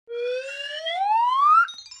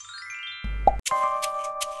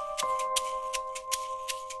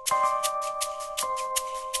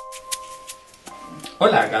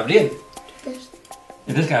Hola, Gabriel.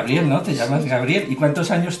 Eres Gabriel, ¿no? Te llamas Gabriel. ¿Y cuántos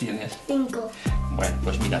años tienes? 5. Bueno,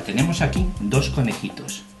 pues mira, tenemos aquí dos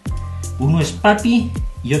conejitos. Uno es Papi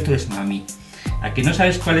y otro es Mami. ¿A que no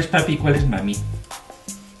sabes cuál es Papi y cuál es Mami?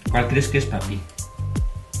 ¿Cuál crees que es Papi?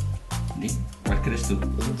 ¿Sí? ¿Cuál crees tú?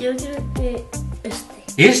 Yo creo que este.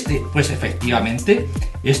 Este, pues efectivamente,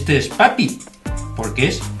 este es Papi, porque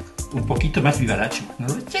es un poquito más vivaracho, ¿no?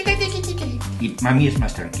 Y Mami es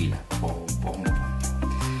más tranquila.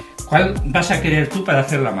 ¿Cuál vas a querer tú para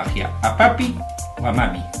hacer la magia? ¿A Papi o a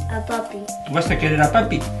Mami? A Papi. ¿Tú vas a querer a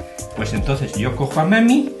Papi? Pues entonces yo cojo a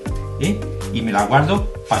Mami y me la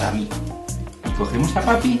guardo para mí. Y cogemos a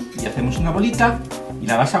Papi y hacemos una bolita y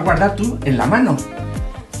la vas a guardar tú en la mano.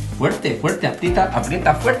 Fuerte, fuerte, aprieta,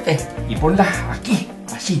 aprieta fuerte. Y ponla aquí,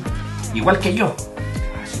 así, igual que yo.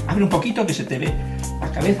 Así. Abre un poquito que se te ve la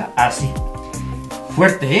cabeza, así.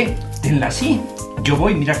 Fuerte, tenla así. Yo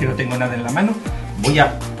voy, mira que no tengo nada en la mano. Voy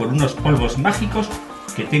a por unos polvos mágicos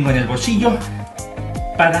que tengo en el bolsillo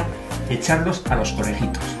para echarlos a los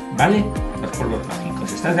conejitos, ¿vale? Los polvos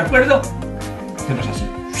mágicos, ¿estás de acuerdo? Hacemos así.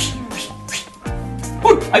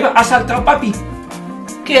 ¡Uy! Ahí va, ha saltado Papi.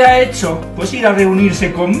 ¿Qué ha hecho? Pues ir a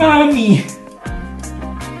reunirse con Mami.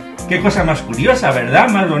 Qué cosa más curiosa, ¿verdad?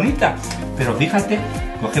 Más bonita. Pero fíjate,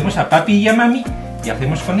 cogemos a Papi y a Mami y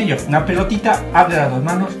hacemos con ellos una pelotita, abre las dos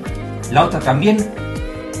manos, la otra también,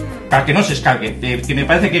 para que no se escape, que me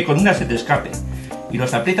parece que con una se te escape. Y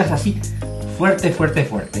los aprietas así, fuerte, fuerte,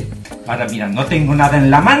 fuerte. Ahora mira, no tengo nada en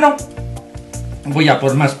la mano. Voy a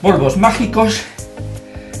por más polvos mágicos.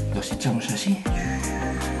 Los echamos así.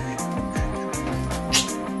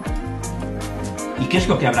 ¿Y qué es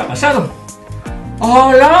lo que habrá pasado?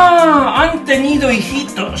 ¡Hola! ¡Han tenido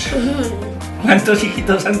hijitos! ¿Cuántos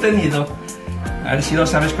hijitos han tenido? A ver si lo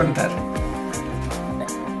sabes contar.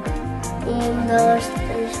 1, 2,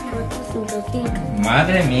 3, 4, 5, 5.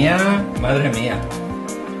 Madre mía, madre mía.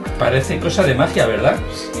 Parece cosa de magia, ¿verdad?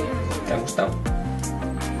 Sí. ¿Te ha gustado?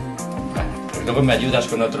 Vale, pues luego me ayudas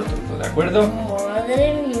con otro truco, ¿de acuerdo?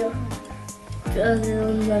 Madre mía. ¿Pero de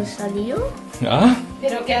dónde han salido? ¿Ah?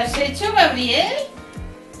 ¿Pero qué has hecho, Gabriel?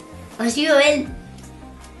 Ha sido él.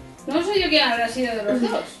 No sé yo quién habrá sido de los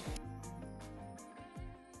dos.